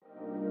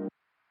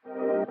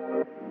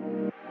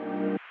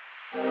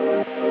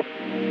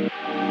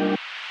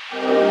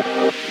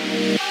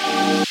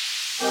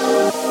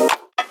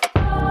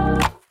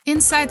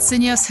Inside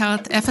Syneos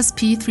Health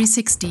FSP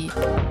 360.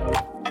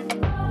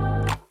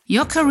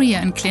 Your career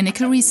in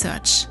clinical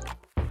research.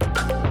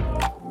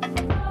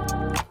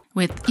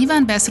 With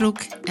Ivan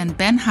Besruk and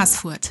Ben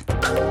Hasfurt.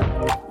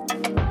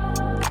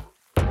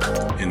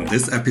 In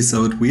this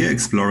episode, we are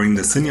exploring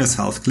the Syneos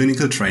Health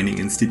Clinical Training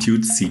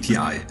Institute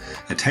CTI,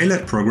 a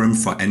tailored program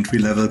for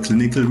entry-level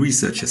clinical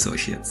research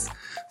associates.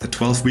 The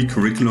 12-week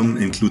curriculum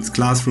includes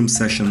classroom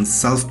sessions,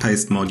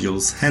 self-paced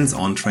modules,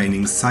 hands-on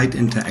training, site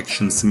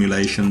interaction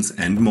simulations,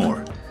 and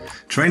more.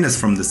 Trainers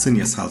from the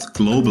Syneos Health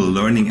Global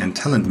Learning and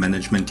Talent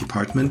Management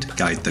Department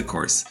guide the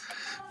course.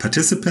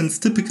 Participants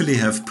typically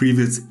have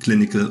previous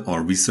clinical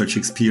or research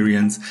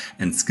experience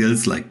and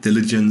skills like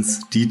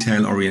diligence,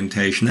 detail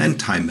orientation, and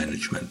time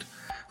management.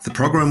 The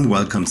program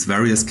welcomes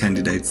various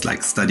candidates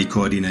like study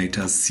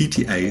coordinators,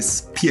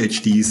 CTAs,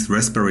 PhDs,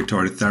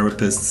 respiratory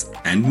therapists,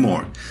 and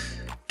more.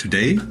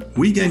 Today,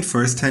 we gain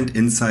first-hand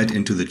insight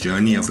into the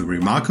journey of a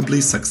remarkably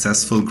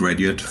successful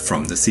graduate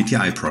from the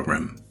CTI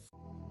program.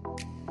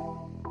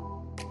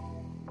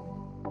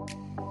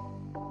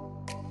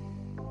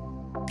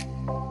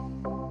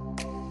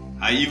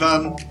 Hi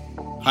Ivan.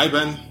 Hi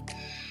Ben.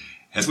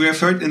 As we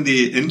have heard in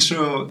the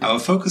intro, our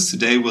focus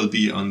today will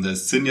be on the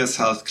Syneos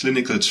Health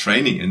Clinical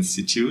Training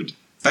Institute,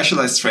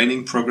 specialized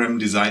training program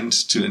designed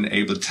to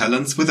enable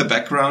talents with a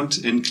background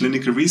in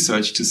clinical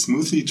research to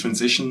smoothly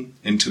transition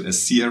into a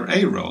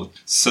CRA role.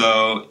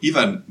 So,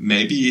 Ivan,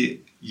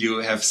 maybe you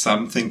have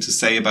something to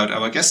say about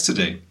our guest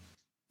today.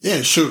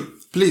 Yeah, sure.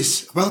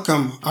 Please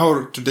welcome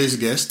our today's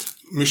guest,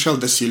 Michel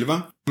da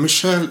Silva.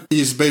 Michel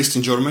is based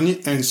in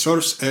Germany and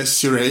serves as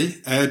CRA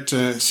at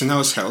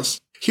Syneos Health.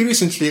 He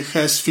recently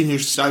has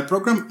finished the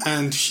program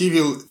and he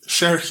will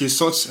share his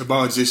thoughts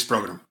about this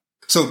program.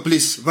 So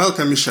please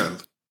welcome Michel.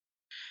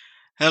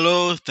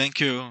 Hello, thank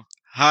you.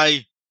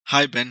 Hi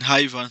Ben, hi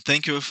Ivan.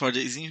 Thank you for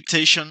this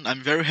invitation.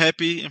 I'm very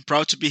happy and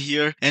proud to be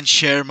here and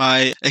share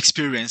my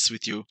experience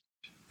with you.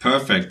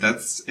 Perfect.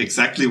 That's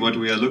exactly what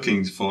we are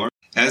looking for.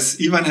 As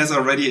Ivan has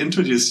already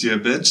introduced you a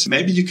bit,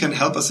 maybe you can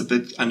help us a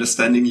bit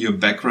understanding your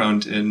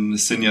background in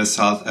Syneos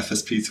Health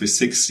FSP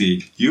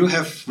 360. You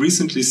have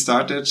recently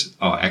started,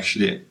 or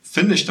actually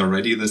finished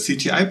already, the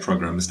CTI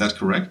program. Is that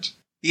correct?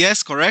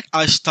 Yes, correct.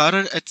 I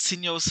started at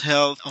Syneos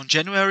Health on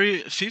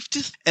January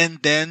 15th, and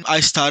then I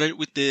started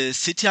with the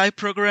CTI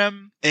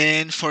program.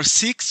 And for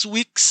 6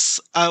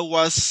 weeks, I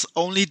was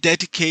only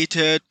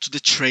dedicated to the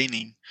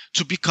training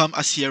to become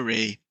a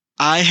CRA.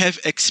 I have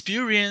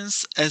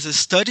experience as a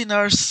study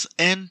nurse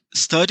and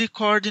study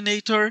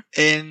coordinator,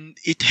 and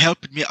it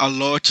helped me a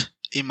lot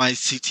in my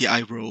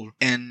CTI role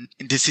and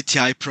in the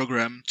CTI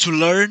program to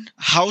learn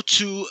how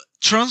to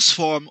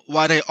transform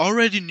what I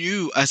already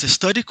knew as a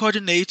study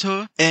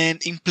coordinator and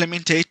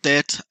implementate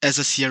that as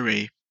a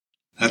CRA.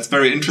 That's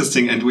very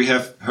interesting. And we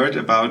have heard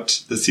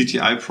about the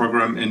CTI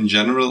program in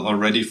general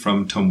already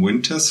from Tom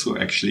Winters, who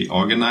actually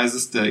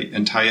organizes the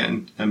entire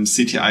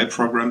CTI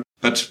program.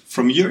 But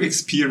from your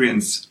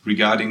experience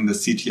regarding the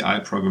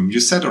CTI program,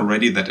 you said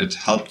already that it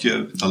helped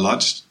you a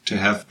lot to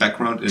have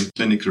background in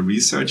clinical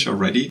research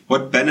already.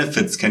 What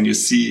benefits can you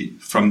see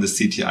from the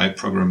CTI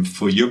program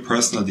for your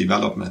personal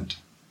development?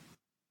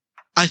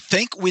 I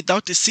think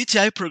without the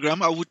CTI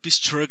program, I would be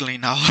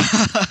struggling now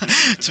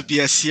to be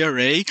a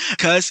CRA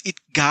because it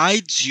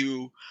guides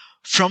you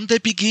from the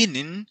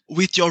beginning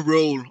with your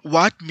role.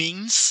 What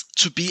means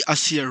to be a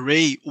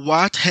CRA?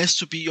 What has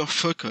to be your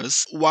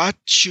focus? What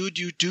should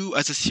you do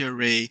as a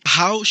CRA?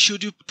 How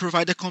should you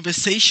provide a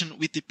conversation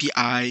with the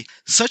PI?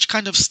 Such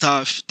kind of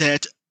stuff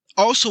that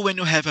also when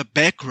you have a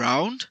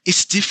background,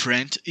 it's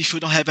different if you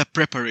don't have a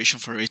preparation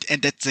for it.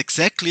 And that's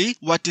exactly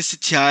what the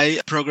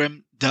CTI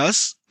program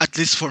does, at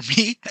least for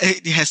me,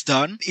 it has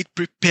done. It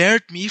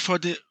prepared me for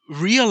the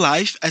real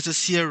life as a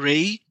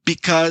CRA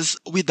because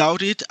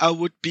without it, I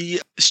would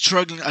be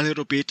struggling a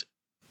little bit.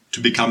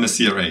 To become a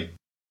CRA?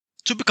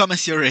 To become a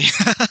CRA.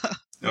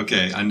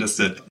 Okay,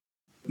 understood.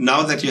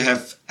 Now that you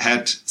have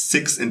had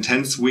 6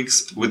 intense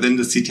weeks within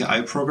the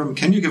CTI program,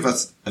 can you give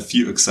us a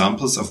few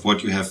examples of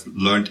what you have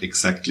learned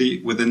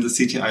exactly within the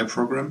CTI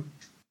program?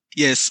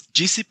 Yes,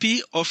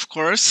 GCP, of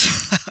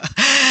course.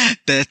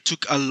 That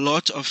took a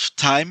lot of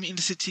time in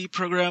the CTI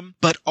program,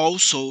 but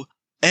also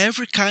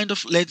every kind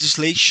of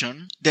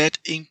legislation that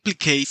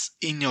implicates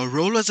in your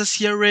role as a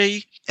CRA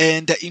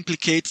and that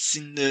implicates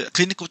in the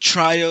clinical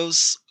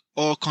trials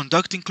or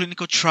conducting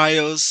clinical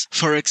trials.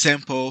 For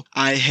example,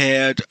 I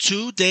had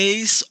 2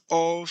 days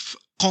of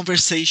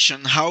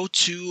conversation, how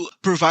to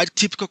provide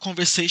typical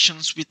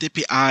conversations with the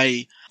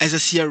PI as a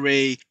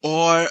CRA,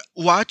 or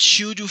what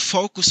should you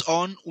focus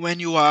on when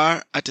you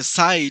are at the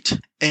site,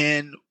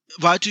 and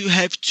what do you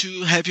have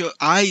to have your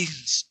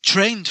eyes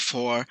trained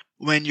for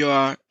when you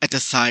are at the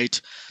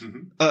site?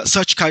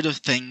 Such kind of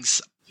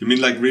things. You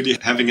mean like really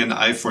having an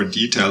eye for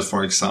detail,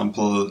 for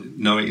example,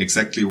 knowing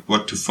exactly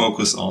what to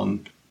focus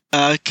on?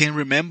 I can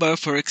remember,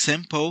 for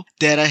example,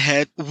 that I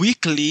had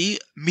weekly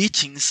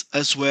meetings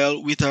as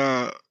well with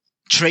a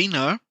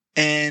trainer,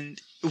 and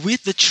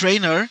with the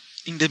trainer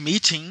in the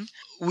meeting,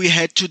 we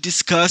had to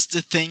discuss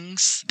the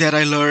things that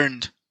I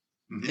learned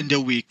in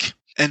the week.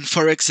 And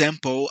for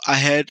example, I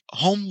had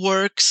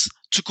homeworks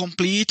to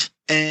complete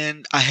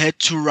and I had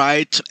to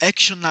write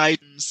action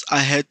items. I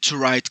had to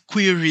write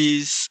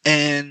queries.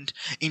 And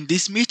in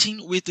this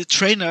meeting with the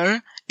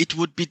trainer, it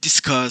would be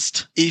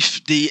discussed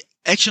if the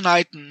action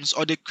items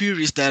or the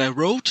queries that I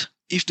wrote,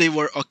 if they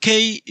were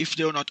okay, if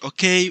they were not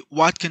okay,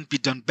 what can be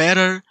done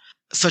better,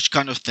 such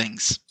kind of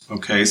things.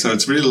 Okay, so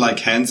it's really like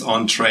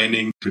hands-on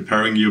training,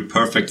 preparing you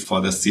perfect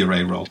for the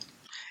CRA role.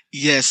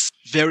 Yes,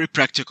 very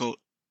practical.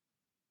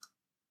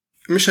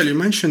 Michelle, you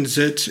mentioned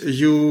that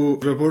you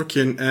were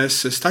working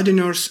as a study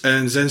nurse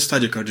and then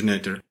study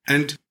coordinator.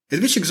 And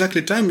at which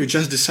exactly time you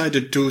just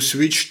decided to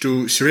switch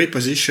to CRA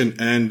position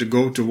and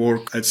go to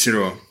work at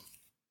CRO?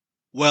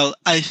 Well,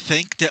 I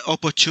think the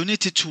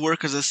opportunity to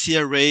work as a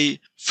CRA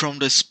from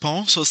the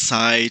sponsor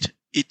side,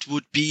 it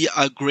would be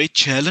a great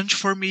challenge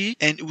for me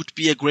and it would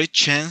be a great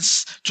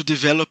chance to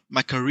develop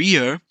my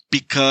career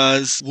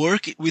because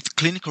work with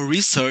clinical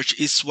research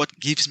is what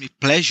gives me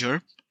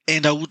pleasure.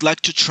 And I would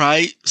like to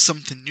try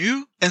something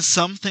new and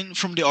something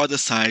from the other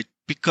side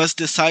because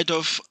the side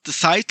of the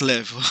site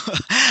level,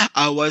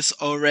 I was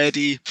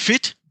already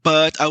fit,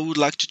 but I would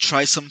like to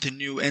try something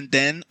new. And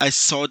then I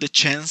saw the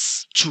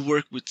chance to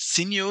work with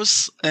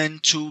Syneos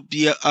and to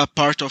be a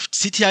part of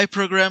CTI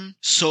program.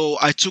 So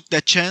I took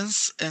that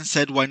chance and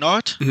said, why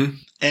not? Mm-hmm.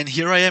 And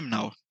here I am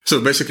now. So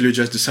basically you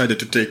just decided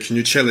to take a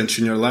new challenge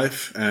in your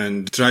life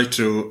and try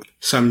to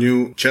some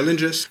new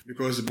challenges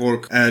because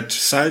work at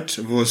site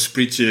was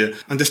pretty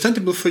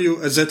understandable for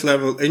you at that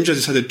level and you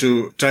just decided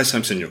to try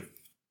something new.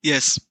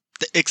 Yes,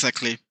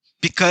 exactly.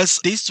 Because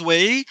this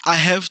way I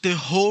have the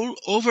whole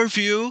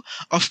overview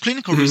of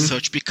clinical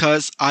research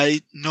because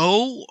I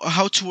know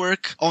how to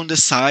work on the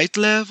site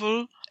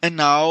level and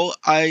now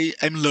I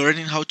am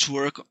learning how to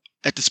work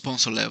at the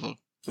sponsor level.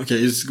 Okay,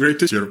 it's great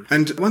to hear.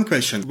 And one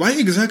question, why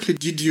exactly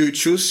did you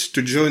choose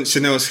to join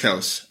Syneos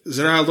Health?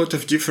 There are a lot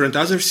of different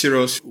other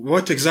CROs.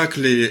 What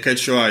exactly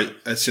caught your eye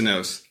at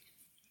Syneos?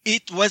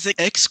 It was an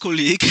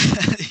ex-colleague.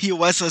 He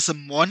was as a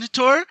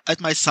monitor at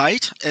my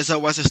site as I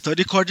was a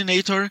study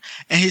coordinator.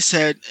 And he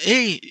said,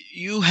 hey,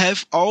 you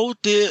have all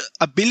the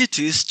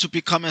abilities to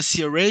become a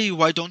CRA.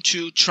 Why don't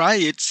you try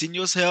it?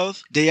 Syneos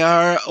Health, they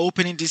are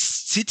opening this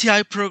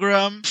CTI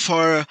program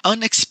for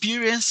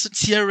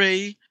unexperienced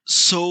CRA.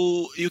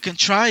 So you can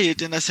try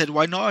it. And I said,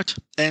 why not?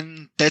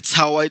 And that's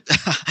how I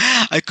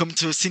come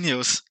to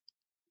Syneos.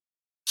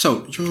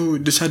 So you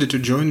decided to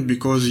join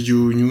because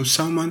you knew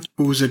someone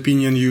whose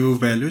opinion you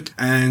valued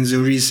and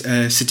there is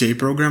a CTA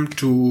program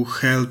to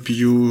help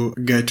you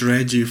get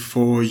ready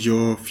for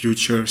your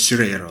future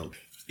CRA role.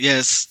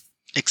 Yes,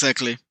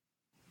 exactly.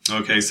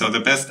 Okay, so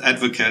the best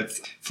advocates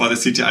for the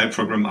CTI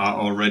program are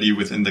already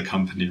within the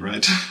company,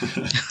 right?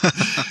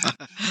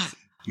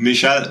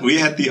 Michelle, we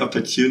had the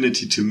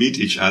opportunity to meet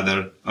each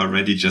other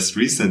already just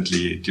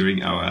recently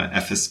during our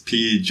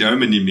FSP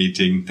Germany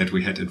meeting that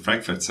we had in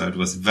Frankfurt. So it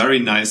was very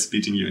nice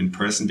meeting you in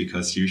person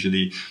because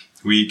usually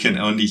we can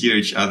only hear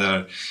each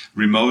other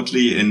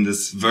remotely in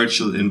this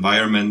virtual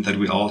environment that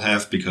we all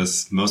have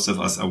because most of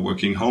us are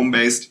working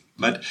home-based.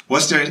 But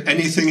was there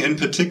anything in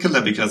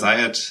particular, because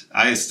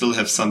I still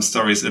have some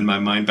stories in my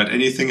mind, but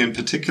anything in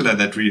particular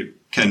that we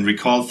can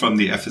recall from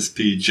the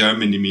FSP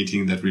Germany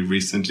meeting that we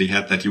recently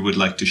had that you would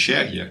like to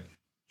share here?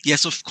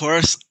 Yes, of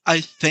course.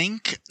 I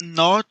think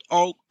not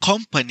all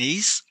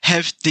companies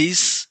have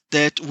this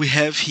that we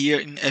have here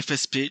in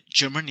FSP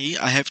Germany,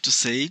 I have to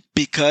say,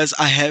 because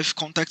I have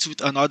contacts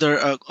with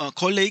another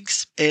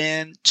colleagues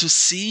and to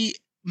see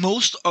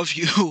most of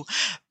you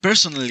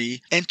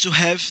personally and to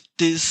have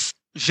this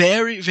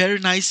very, very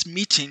nice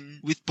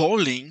meeting with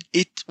bowling.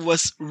 It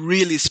was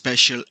really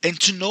special. And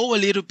to know a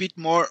little bit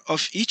more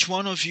of each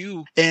one of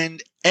you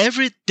and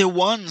the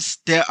ones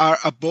that are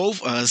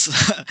above us,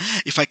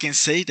 if I can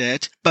say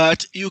that,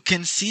 but you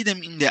can see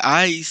them in their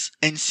eyes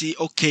and see,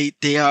 okay,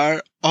 they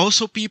are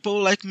also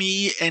people like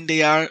me and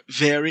they are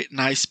very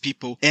nice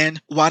people.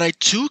 And what I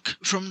took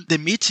from the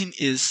meeting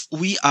is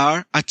we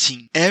are a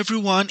team.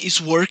 Everyone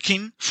is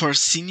working for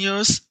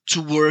Syneos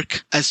to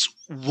work as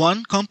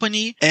one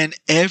company and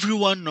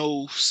everyone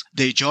knows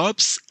their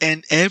jobs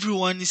and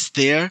everyone is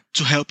there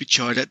to help each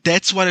other.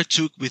 That's what I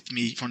took with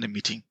me from the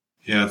meeting.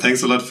 Yeah,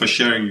 thanks a lot for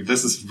sharing.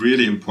 This is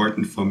really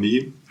important for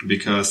me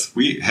because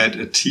we had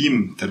a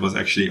team that was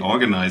actually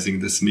organizing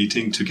this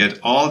meeting to get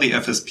all the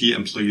FSP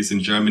employees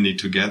in Germany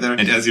together.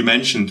 And as you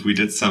mentioned, we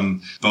did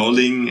some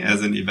bowling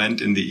as an event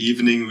in the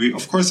evening. We,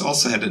 of course,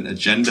 also had an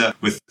agenda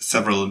with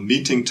several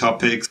meeting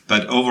topics,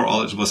 but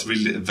overall it was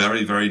really a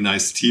very, very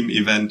nice team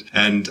event.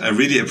 And I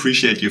really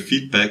appreciate your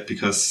feedback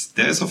because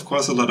there is, of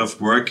course, a lot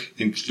of work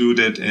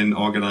included in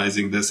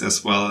organizing this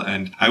as well.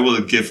 And I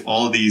will give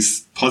all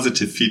these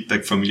positive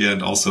feedback from you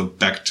and also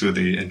back to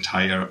the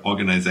entire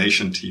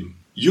organization team.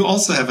 You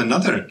also have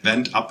another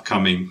event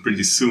upcoming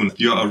pretty soon.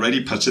 You're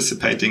already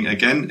participating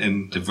again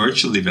in the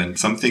virtual event,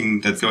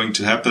 something that's going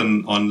to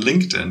happen on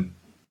LinkedIn.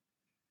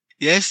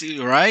 Yes,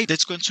 you're right.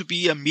 That's going to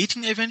be a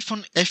meeting event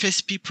from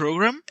FSP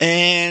program.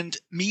 And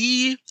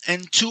me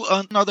and two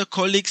other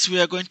colleagues,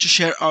 we are going to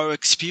share our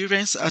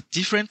experience at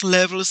different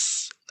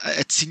levels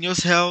at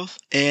Syneos Health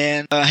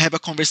and have a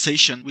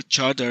conversation with each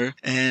other.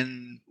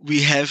 And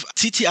we have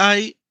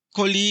CTI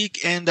colleague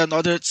and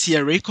another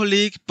CRA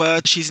colleague,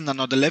 but she's in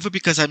another level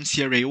because I'm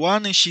CRA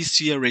 1 and she's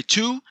CRA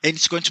 2. And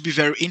it's going to be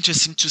very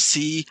interesting to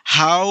see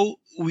how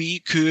we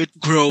could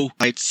grow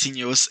at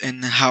Syneos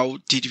and how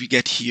did we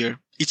get here.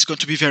 It's going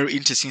to be very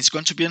interesting. It's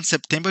going to be on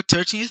September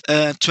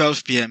 13th,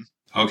 12 p.m.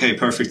 Okay,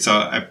 perfect.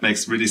 So it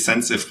makes really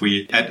sense if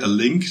we add a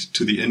link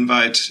to the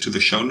invite to the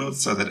show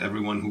notes so that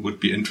everyone who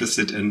would be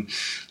interested in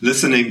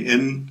listening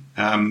in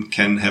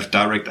can have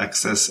direct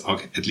access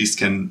or at least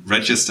can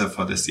register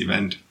for this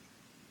event.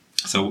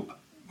 So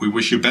we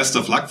wish you best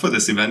of luck for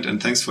this event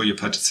and thanks for your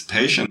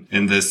participation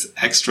in this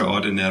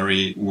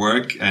extraordinary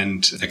work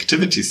and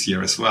activities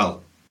here as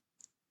well.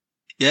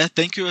 Yeah,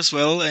 thank you as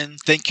well. And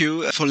thank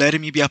you for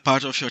letting me be a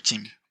part of your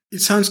team.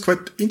 It sounds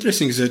quite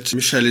interesting that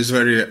Michelle is a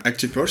very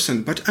active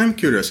person, but I'm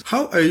curious,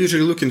 how are you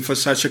usually looking for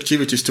such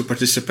activities to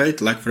participate,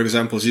 like, for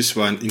example, this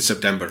one in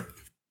September?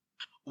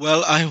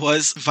 Well, I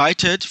was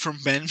invited from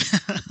Ben.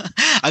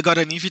 I got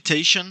an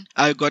invitation.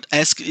 I got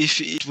asked if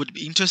it would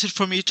be interested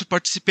for me to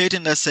participate,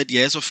 and I said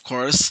yes, of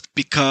course,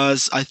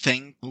 because I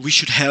think we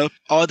should help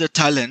other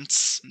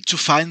talents to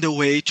find a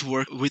way to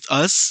work with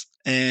us,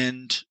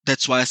 and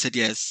that's why I said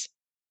yes.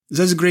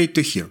 That's great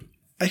to hear.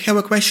 I have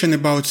a question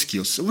about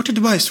skills. What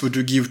advice would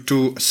you give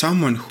to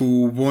someone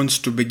who wants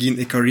to begin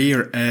a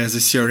career as a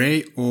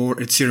CRA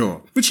or a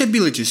CRO? Which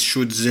abilities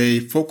should they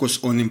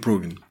focus on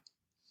improving?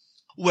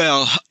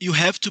 Well, you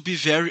have to be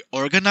very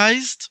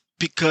organized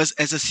because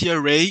as a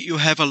CRA, you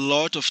have a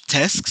lot of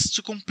tasks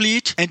to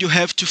complete and you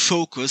have to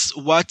focus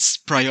what's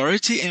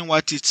priority and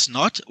what it's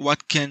not,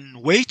 what can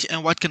wait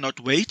and what cannot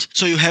wait.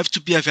 So you have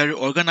to be a very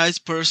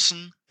organized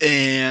person.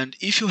 And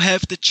if you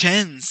have the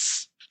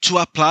chance to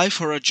apply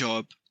for a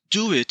job,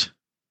 do it.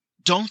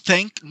 Don't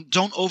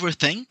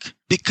overthink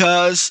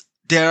because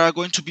there are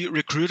going to be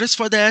recruiters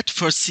for that,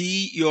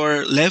 foresee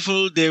your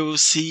level, they will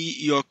see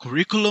your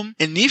curriculum.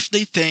 And if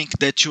they think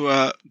that you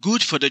are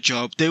good for the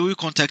job, they will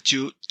contact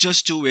you.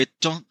 Just do it.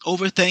 Don't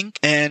overthink.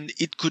 And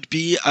it could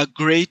be a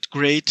great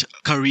career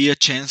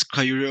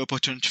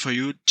opportunity for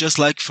you, just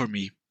like for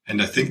me.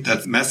 And I think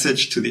that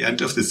message to the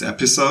end of this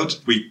episode,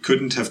 we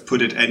couldn't have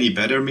put it any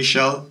better,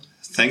 Michelle.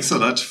 Thanks a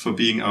lot for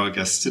being our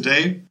guest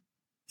today.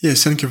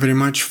 Yes, thank you very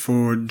much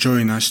for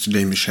joining us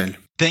today, Michelle.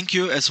 Thank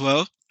you as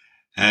well.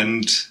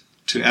 And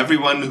to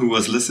everyone who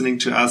was listening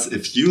to us,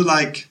 if you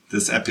like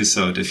this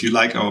episode, if you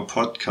like our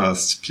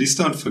podcast, please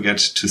don't forget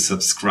to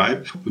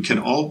subscribe. We can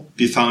all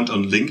be found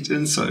on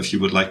LinkedIn. So if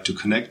you would like to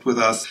connect with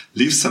us,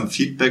 leave some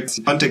feedback,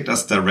 contact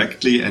us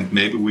directly, and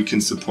maybe we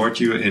can support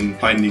you in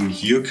finding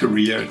your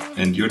career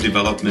and your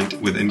development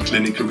within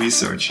clinical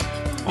research.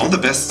 All the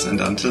best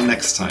and until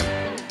next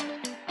time.